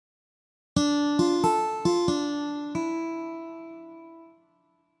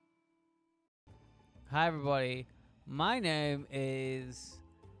Hi, everybody. My name is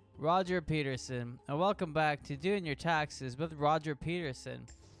Roger Peterson, and welcome back to Doing Your Taxes with Roger Peterson.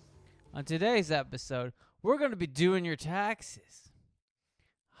 On today's episode, we're going to be doing your taxes.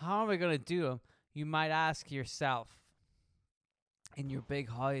 How am I going to do them? You might ask yourself. In your big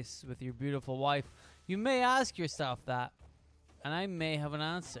house with your beautiful wife, you may ask yourself that, and I may have an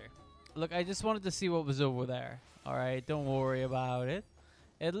answer. Look, I just wanted to see what was over there. All right, don't worry about it.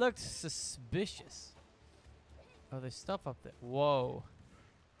 It looked suspicious. Oh, there's stuff up there. Whoa.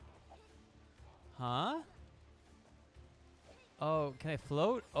 Huh? Oh, can I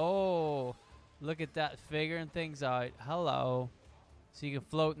float? Oh, look at that, figuring things out. Hello. So you can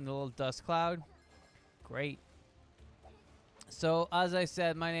float in the little dust cloud? Great. So, as I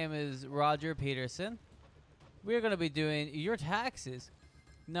said, my name is Roger Peterson. We're going to be doing your taxes.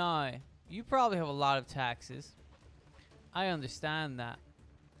 Now, you probably have a lot of taxes. I understand that.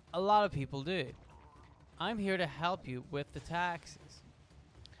 A lot of people do. I'm here to help you with the taxes.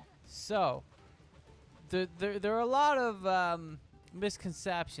 So, there are a lot of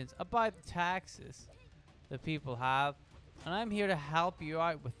misconceptions about the taxes that people have, and I'm here to help you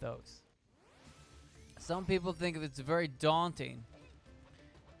out with those. Some people think it's very daunting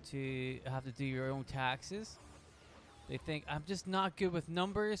to have to do your own taxes. They think, I'm just not good with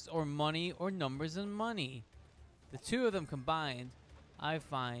numbers or money or numbers and money. The two of them combined, I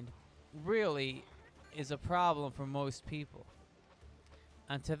find, really is a problem for most people.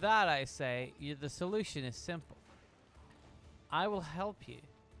 And to that I say, the solution is simple. I will help you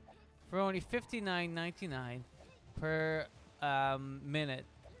for only $59.99 per minute.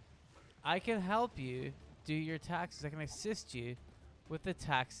 I can help you do your taxes. I can assist you with the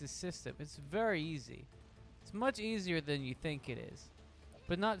taxes system. It's very easy. It's much easier than you think it is,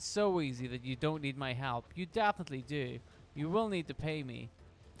 but not so easy that you don't need my help. You definitely do. You will need to pay me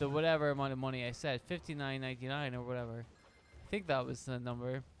the whatever amount of money I said, $59.99 or whatever. I think that was the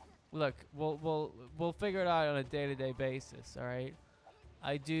number. Look, we'll figure it out on a day-to-day basis. All right.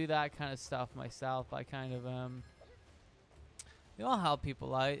 I do that kind of stuff myself. I kind of I'll help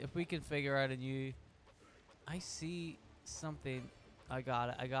people out if we can figure out a new. I see something. I got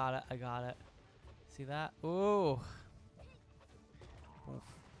it. I got it. I got it. See that? Ooh.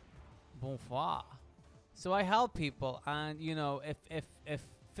 Bonsoir. So I help people, and you know, if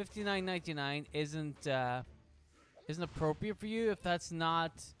 $59.99 isn't appropriate for you,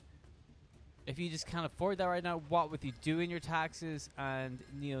 if you just can't afford that right now, what with you doing your taxes and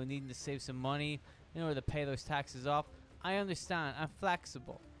needing to save some money in order to pay those taxes off, I understand. I'm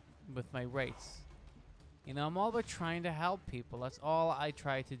flexible with my rates. I'm all about trying to help people. That's all I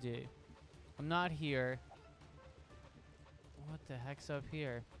try to do. I'm not here. What the heck's up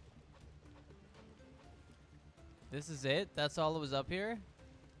here? This is it? That's all that was up here?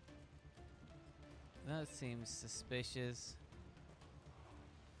 That seems suspicious.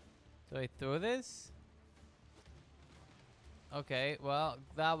 Do I throw this? Okay, well,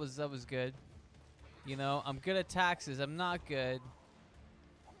 that was good. I'm good at taxes. I'm not good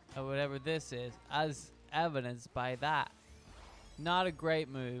at whatever this is, as evidenced by that. Not a great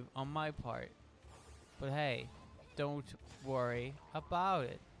move on my part. But hey, don't worry about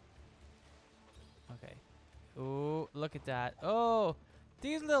it. Okay. Ooh, look at that. Oh,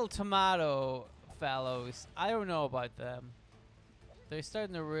 these little tomato fellows. I don't know about them. They're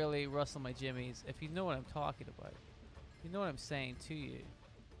starting to really rustle my jimmies, if you know what I'm talking about. You know what I'm saying to you.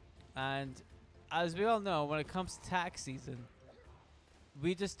 And as we all know, when it comes to tax season,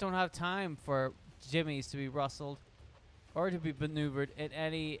 we just don't have time for jimmies to be rustled or to be maneuvered in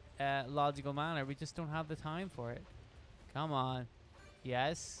any logical manner. We just don't have the time for it. Come on.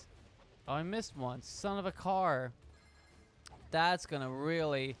 Yes. Oh, I missed one. Son of a car. That's going to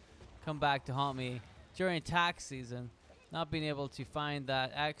really come back to haunt me during tax season. Not being able to find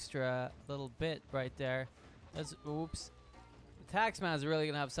that extra little bit right there. That's, oops. The tax man's really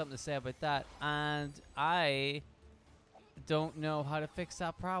going to have something to say about that. And I don't know how to fix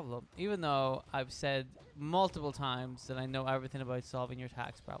that problem. Even though I've said multiple times that I know everything about solving your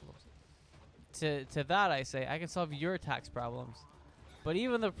tax problems. To that I say, I can solve your tax problems. But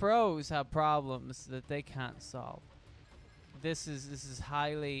even the pros have problems that they can't solve. This is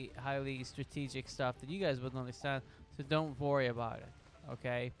highly strategic stuff that you guys wouldn't understand. So don't worry about it,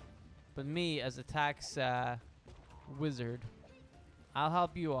 okay? But me as a tax wizard, I'll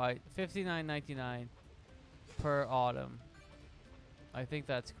help you out. $59.99 per autumn. I think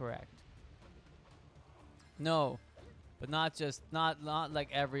that's correct. No, but not like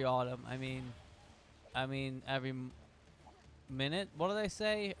every autumn. I mean every minute. What did I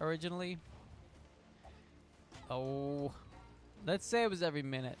say originally? Oh, let's say it was every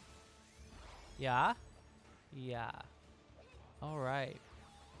minute. Yeah? Yeah. Alright.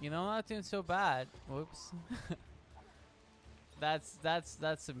 You know, I'm not doing so bad. Whoops. That's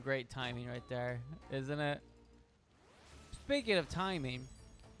some great timing right there, isn't it? Speaking of timing,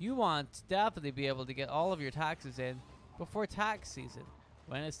 you want to definitely be able to get all of your taxes in before tax season.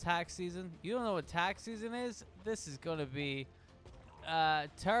 When is tax season? You don't know what tax season is? This is going to be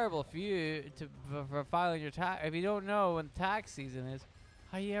terrible for you for filing your tax. If you don't know when tax season is,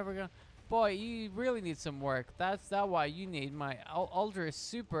 how you ever gonna? Boy, you really need some work. That's why you need my ultra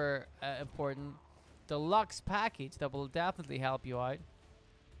super important deluxe package that will definitely help you out.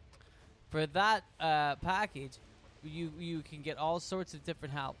 For that package, you can get all sorts of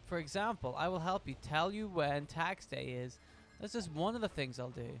different help. For example, I will help you tell you when tax day is. That's just one of the things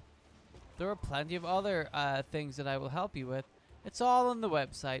I'll do. There are plenty of other things that I will help you with. It's all on the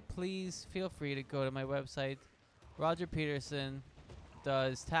website. Please feel free to go to my website. Roger Peterson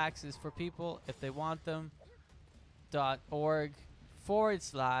does taxes for people if they want them.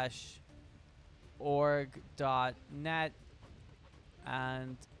 .org/org.net,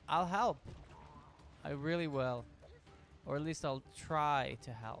 and I'll help. I really will, or at least I'll try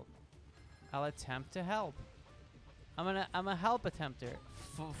to help. I'll attempt to help. I'm a help attempter.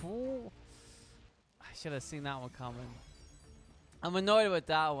 I should have seen that one coming. I'm annoyed with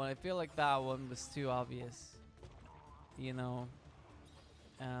that one. I feel like that one was too obvious. You know,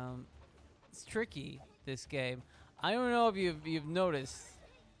 it's tricky, this game. I don't know if you've noticed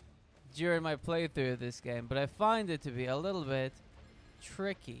during my playthrough of this game, but I find it to be a little bit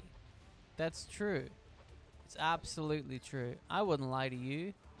tricky. That's true. It's absolutely true. I wouldn't lie to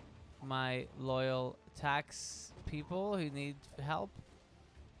you, my loyal tax people who need help.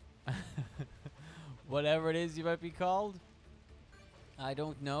 Whatever it is you might be called. I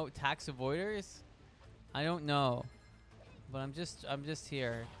don't know. Tax avoiders? I don't know. But I'm just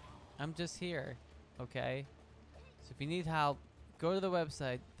here. I'm just here. Okay? So if you need help, go to the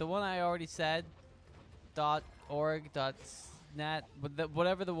website. The one I already said, .org.net,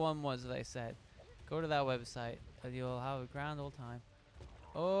 whatever the one was that I said. Go to that website and you'll have a grand old time.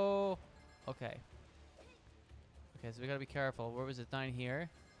 Oh, okay. Okay, so we gotta be careful. Where was it? Down here?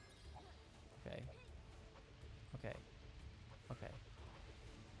 Okay. Okay. Okay.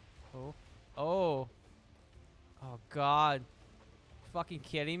 Oh. Oh. Oh, God. Fucking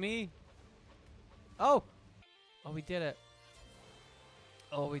kidding me? Oh! Oh, we did it.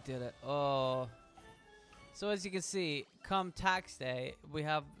 Oh, we did it. Oh. So as you can see, come tax day, we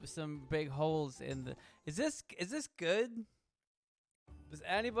have some big holes in the... Is this good? Was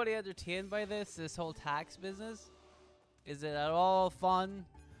anybody entertained by this whole tax business? Is it at all fun?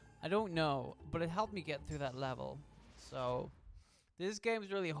 I don't know, but it helped me get through that level. So this game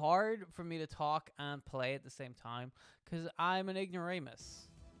is really hard for me to talk and play at the same time because I'm an ignoramus.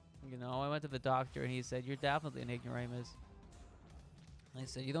 You know, I went to the doctor and he said, "You're definitely an ignoramus." I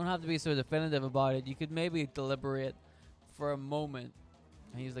said, "You don't have to be so definitive about it. You could maybe deliberate for a moment."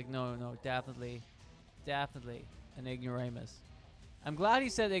 And he's like, "No, no, definitely an ignoramus." I'm glad he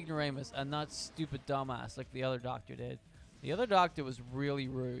said ignoramus and not stupid dumbass like the other doctor did. The other doctor was really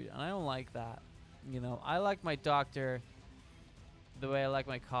rude, and I don't like that. You know, I like my doctor the way I like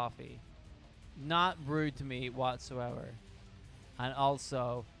my coffee. Not rude to me whatsoever. And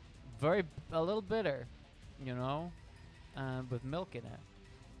also a little bitter, you know, with milk in it.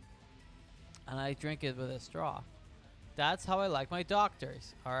 And I drink it with a straw. That's how I like my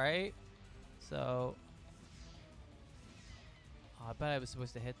doctors, alright? So, oh, I bet I was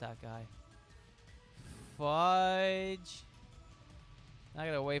supposed to hit that guy. Fudge. I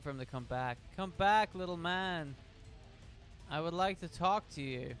gotta wait for him to come back. Come back, little man. I would like to talk to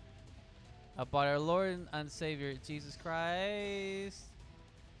you about our Lord and Savior, Jesus Christ.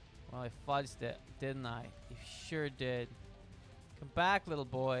 Well, I fudged it, didn't I? You sure did. Come back, little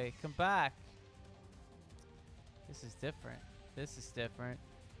boy. Come back. This is different. This is different.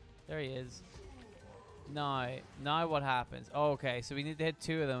 There he is. Now what happens? Oh, okay, so we need to hit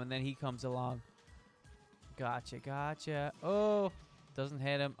two of them, and then he comes along. Gotcha, gotcha. Oh, doesn't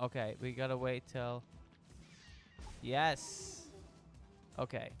hit him. Okay, we gotta wait till... Yes.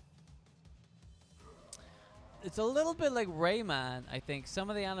 Okay. It's a little bit like Rayman, I think. Some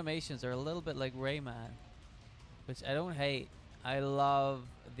of the animations are a little bit like Rayman, which I don't hate. I love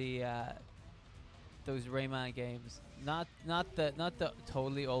the those Rayman games. Not the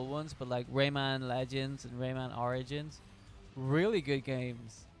totally old ones, but like Rayman Legends and Rayman Origins. Really good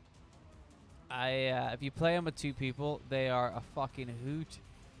games. If you play them with two people, they are a fucking hoot.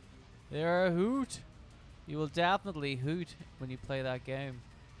 They are a hoot. You will definitely hoot when you play that game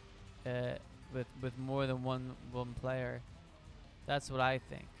with more than one player. That's what I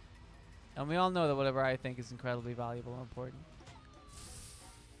think. And we all know that whatever I think is incredibly valuable and important.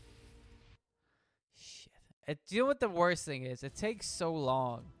 Shit. Do you know what the worst thing is? It takes so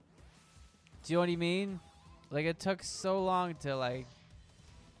long. Do you know what I mean? Like, it took so long to, like...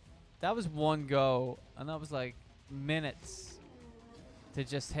 That was one go. And that was, like, minutes to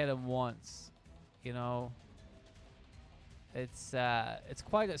just hit him once. You know? It's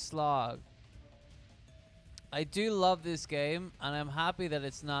quite a slog. I do love this game. And I'm happy that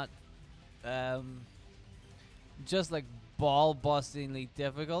it's not... just, like, ball-bustingly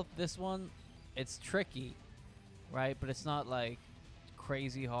difficult. This one, it's tricky. Right? But it's not, like,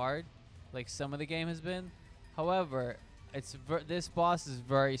 crazy hard. Like some of the game has been. However, this boss is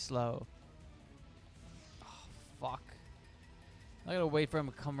very slow. Oh, fuck. I gotta wait for him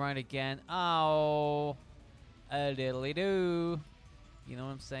to come around again. Oh. A diddly do. You know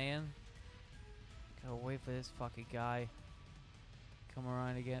what I'm saying? Gotta wait for this fucking guy. Come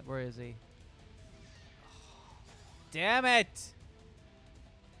around again. Where is he? Oh, damn it!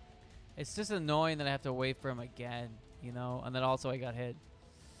 It's just annoying that I have to wait for him again. You know? And then also I got hit.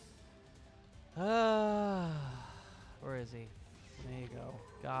 Where is he? There you go.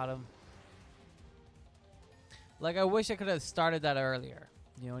 Got him. Like, I wish I could have started that earlier.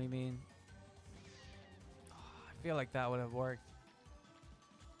 You know what I mean? Oh, I feel like that would have worked.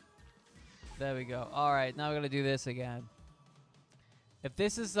 There we go. Alright, now we're going to do this again. If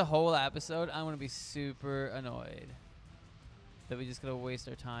this is the whole episode, I'm going to be super annoyed that we just going to waste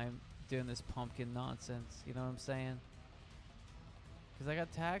our time doing this pumpkin nonsense. You know what I'm saying? Because I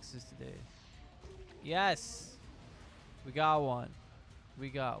got taxes to do. Yes! We got one. We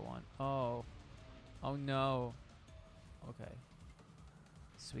got one. Oh. Oh no. Okay.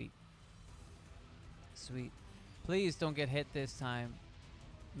 Sweet. Sweet. Please don't get hit this time,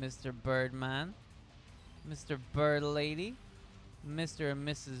 Mr. Birdman. Mr. Bird Lady. Mr. and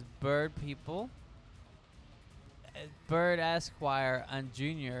Mrs. Bird people. Bird Esquire and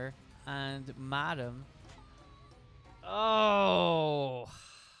Junior and Madam. Oh.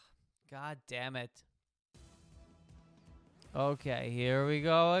 God damn it. Okay, here we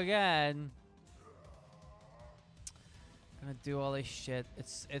go again. Gonna do all this shit.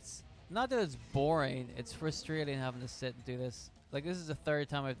 It's not that it's boring. It's frustrating having to sit and do this. Like, this is the third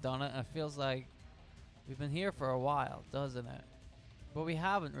time I've done it, and it feels like we've been here for a while, doesn't it? But we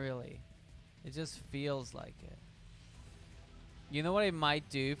haven't really. It just feels like it. You know what I might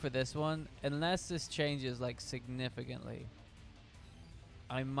do for this one? Unless this changes, like, significantly,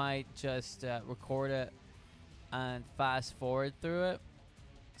 I might just record it and fast forward through it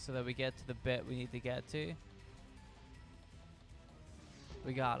so that we get to the bit we need to get to.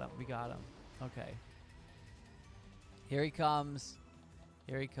 We got him. We got him. Okay. Here he comes.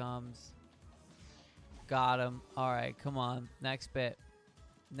 Here he comes. Got him. All right, come on. Next bit.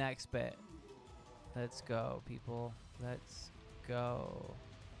 Next bit. Let's go, people. Let's go.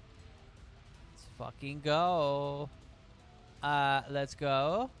 Let's fucking go. Let's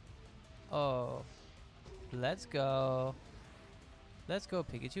go. Oh. Let's go. Let's go,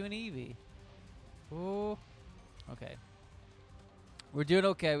 Pikachu and Eevee. Ooh. Okay. We're doing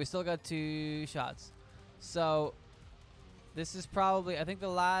okay. We still got 2 shots. So, this is probably, I think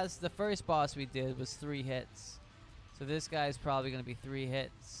the first boss we did was 3 hits. So this guy's probably going to be 3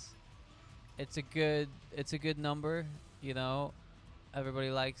 hits. It's a good number, you know. Everybody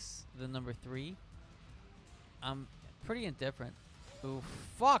likes the number 3. I'm pretty indifferent. Ooh,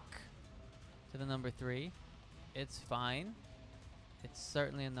 fuck! To the number 3. It's fine. It's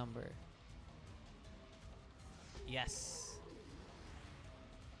certainly a number. Yes.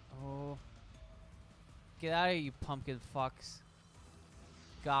 Oh. Get out of here, you pumpkin fucks.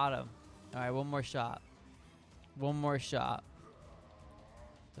 Got him. Alright, one more shot. One more shot.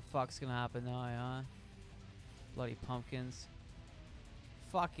 The fuck's gonna happen now, huh? Bloody pumpkins.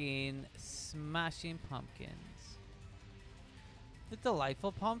 Fucking smashing pumpkins. The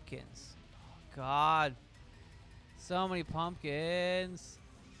delightful pumpkins. Oh, God. So many pumpkins.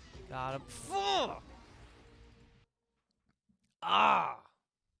 Got him. Ah!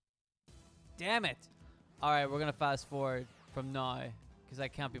 Damn it. Alright, we're gonna fast forward from now. Because I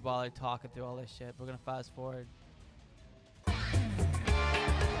can't be bothered talking through all this shit. We're gonna fast forward.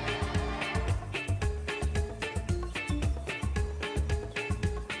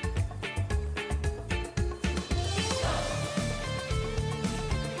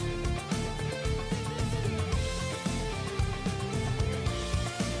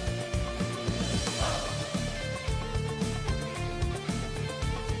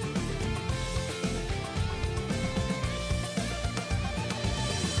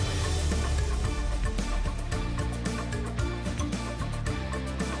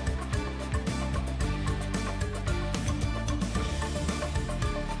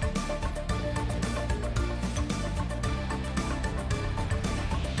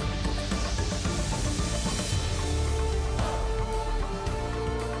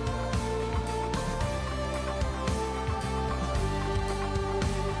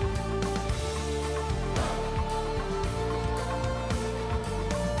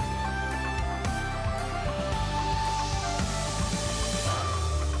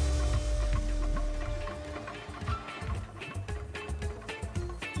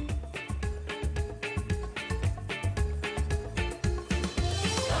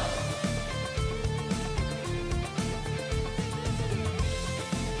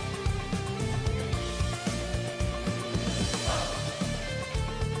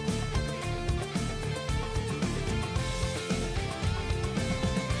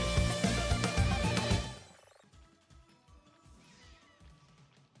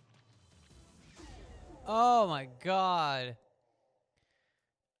 Oh my god.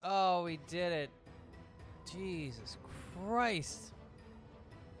 Oh, we did it. Jesus Christ.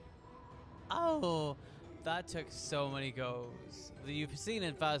 Oh, that took so many goes. You've seen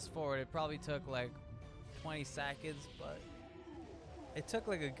in Fast Forward, it probably took like 20 seconds, but it took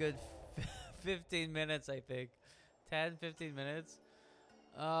like a good 15 minutes, I think. 10, 15 minutes.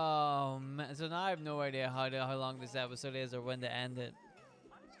 Oh, man. So now I have no idea how long this episode is or when to end it.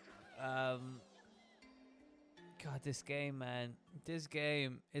 God, this game, man. This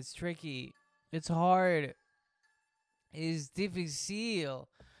game, it's tricky. It's hard. It's difficile.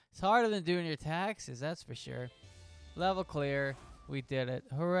 It's harder than doing your taxes, that's for sure. Level clear. We did it.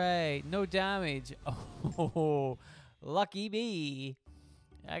 Hooray. No damage. Oh, lucky me.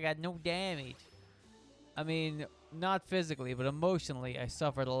 I got no damage. I mean, not physically, but emotionally, I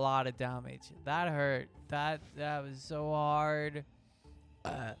suffered a lot of damage. That hurt. That was so hard.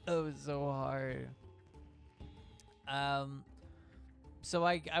 It was so hard. So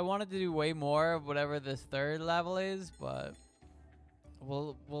I wanted to do way more of whatever this third level is, but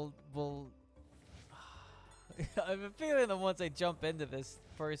we'll I have a feeling that once I jump into this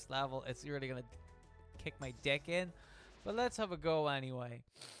first level, it's really gonna kick my dick in. But let's have a go anyway.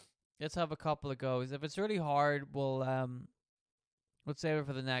 Let's have a couple of goes. If it's really hard, we'll save it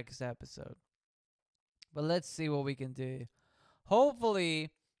for the next episode. But let's see what we can do.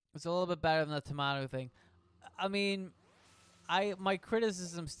 Hopefully, it's a little bit better than the tomato thing. I mean, my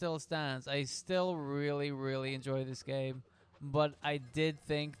criticism still stands. I still really, really enjoy this game, but I did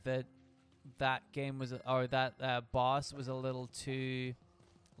think that game was, or that boss was a little too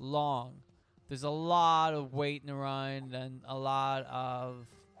long. There's a lot of waiting around and a lot of.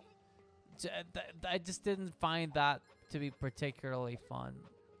 I just didn't find that to be particularly fun,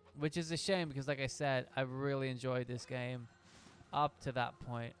 which is a shame because, like I said, I've really enjoyed this game up to that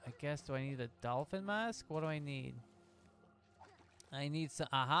point. I guess, do I need a dolphin mask? What do I need? I need some.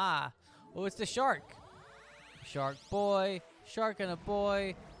 Aha! Oh, it's the shark. Shark boy, shark and a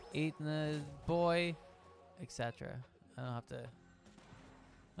boy, eating a boy, etc. I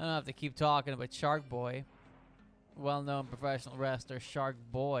don't have to keep talking about Shark Boy, well-known professional wrestler Shark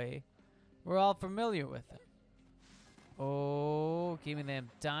Boy. We're all familiar with him. Oh, give me them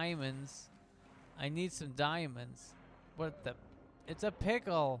diamonds. I need some diamonds. What the? It's a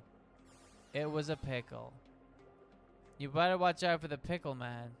pickle. It was a pickle. You better watch out for the pickle,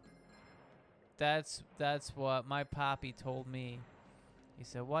 man. That's what my pappy told me. He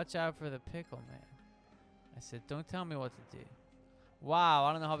said, watch out for the pickle, man. I said, don't tell me what to do. Wow,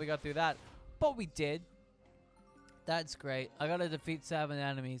 I don't know how we got through that, but we did. That's great. I gotta defeat 7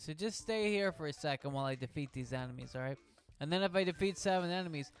 enemies. So just stay here for a second while I defeat these enemies, alright? And then if I defeat 7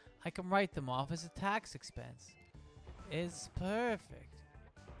 enemies, I can write them off as a tax expense. It's perfect.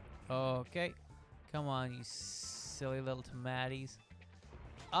 Okay. Come on, you silly little tomates.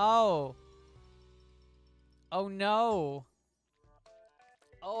 Oh! Oh no!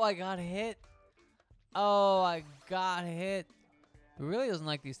 Oh, I got hit. Oh, I got hit. He really doesn't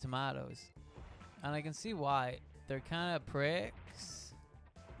like these tomatoes. And I can see why. They're kind of pricks.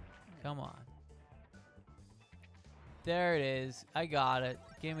 Come on. There it is. I got it.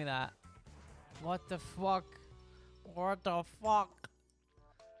 Give me that. What the fuck? What the fuck?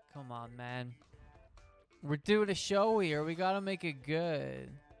 Come on, man. We're doing a show here. We gotta make it good.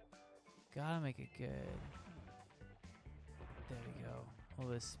 Gotta make it good. There we go.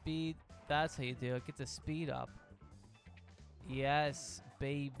 Oh, the speed. That's how you do it. Get the speed up. Yes,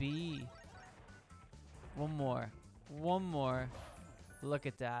 baby. One more. One more. Look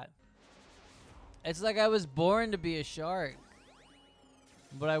at that. It's like I was born to be a shark.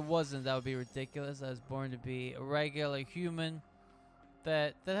 But I wasn't. That would be ridiculous. I was born to be a regular human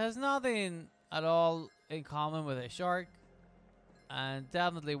that has nothing at all in common with a shark. And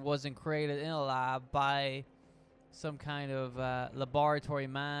definitely wasn't created in a lab by some kind of laboratory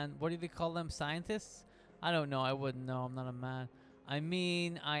man. What do they call them? Scientists? I don't know. I wouldn't know. I'm not a man. I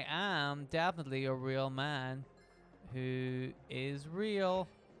mean, I am definitely a real man who is real.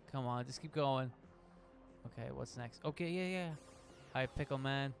 Come on, just keep going. Okay, what's next? Okay, yeah. Hi, Pickle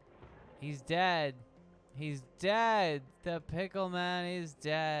Man. He's dead. He's dead. The Pickle Man is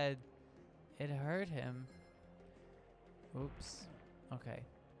dead. It hurt him. Oops. Okay.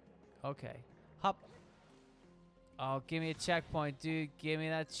 Okay. Hop. Oh, give me a checkpoint, dude. Give me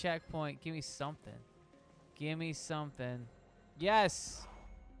that checkpoint. Give me something. Give me something. Yes!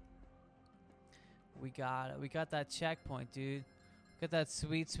 We got it. We got that checkpoint, dude. Got that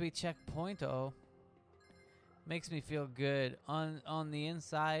sweet, sweet checkpoint, oh. Makes me feel good on the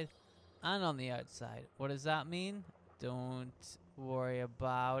inside and on the outside. What does that mean? Don't worry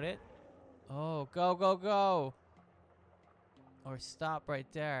about it. Oh, go, go, go. Or stop right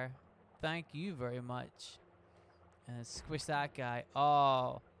there. Thank you very much. And squish that guy.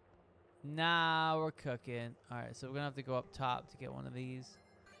 Oh. Now we're cooking. Alright, so we're going to have to go up top to get one of these.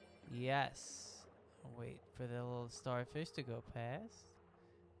 Yes. Wait for the little starfish to go past.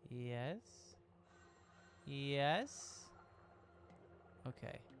 Yes. Yes.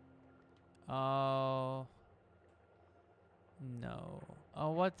 Okay. Oh. No.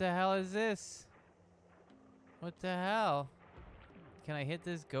 Oh, what the hell is this? What the hell? Can I hit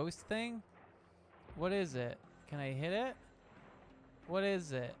this ghost thing? What is it? Can I hit it? What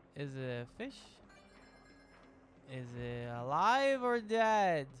is it? Is it a fish? Is it alive or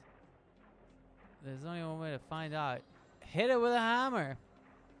dead? There's only one way to find out. Hit it with a hammer.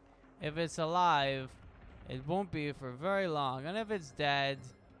 If it's alive, it won't be for very long. And if it's dead,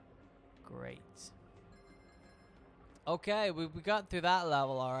 great. Okay, we got through that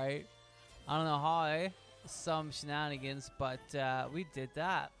level, alright. I don't know how, some shenanigans, but we did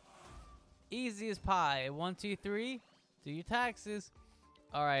that. Easy as pie. 1, 2, 3. Do your taxes.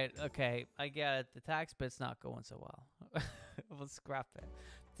 Alright, okay. I get it. The tax bit's not going so well. We'll scrap it.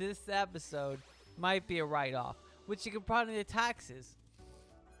 This episode might be a write-off, which you can put on your taxes.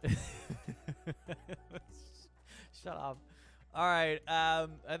 Shut up. Alright, I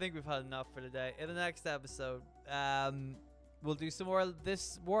think we've had enough for today. In the next episode, we'll do some more of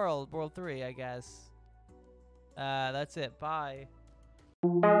this World 3, I guess. That's it. Bye.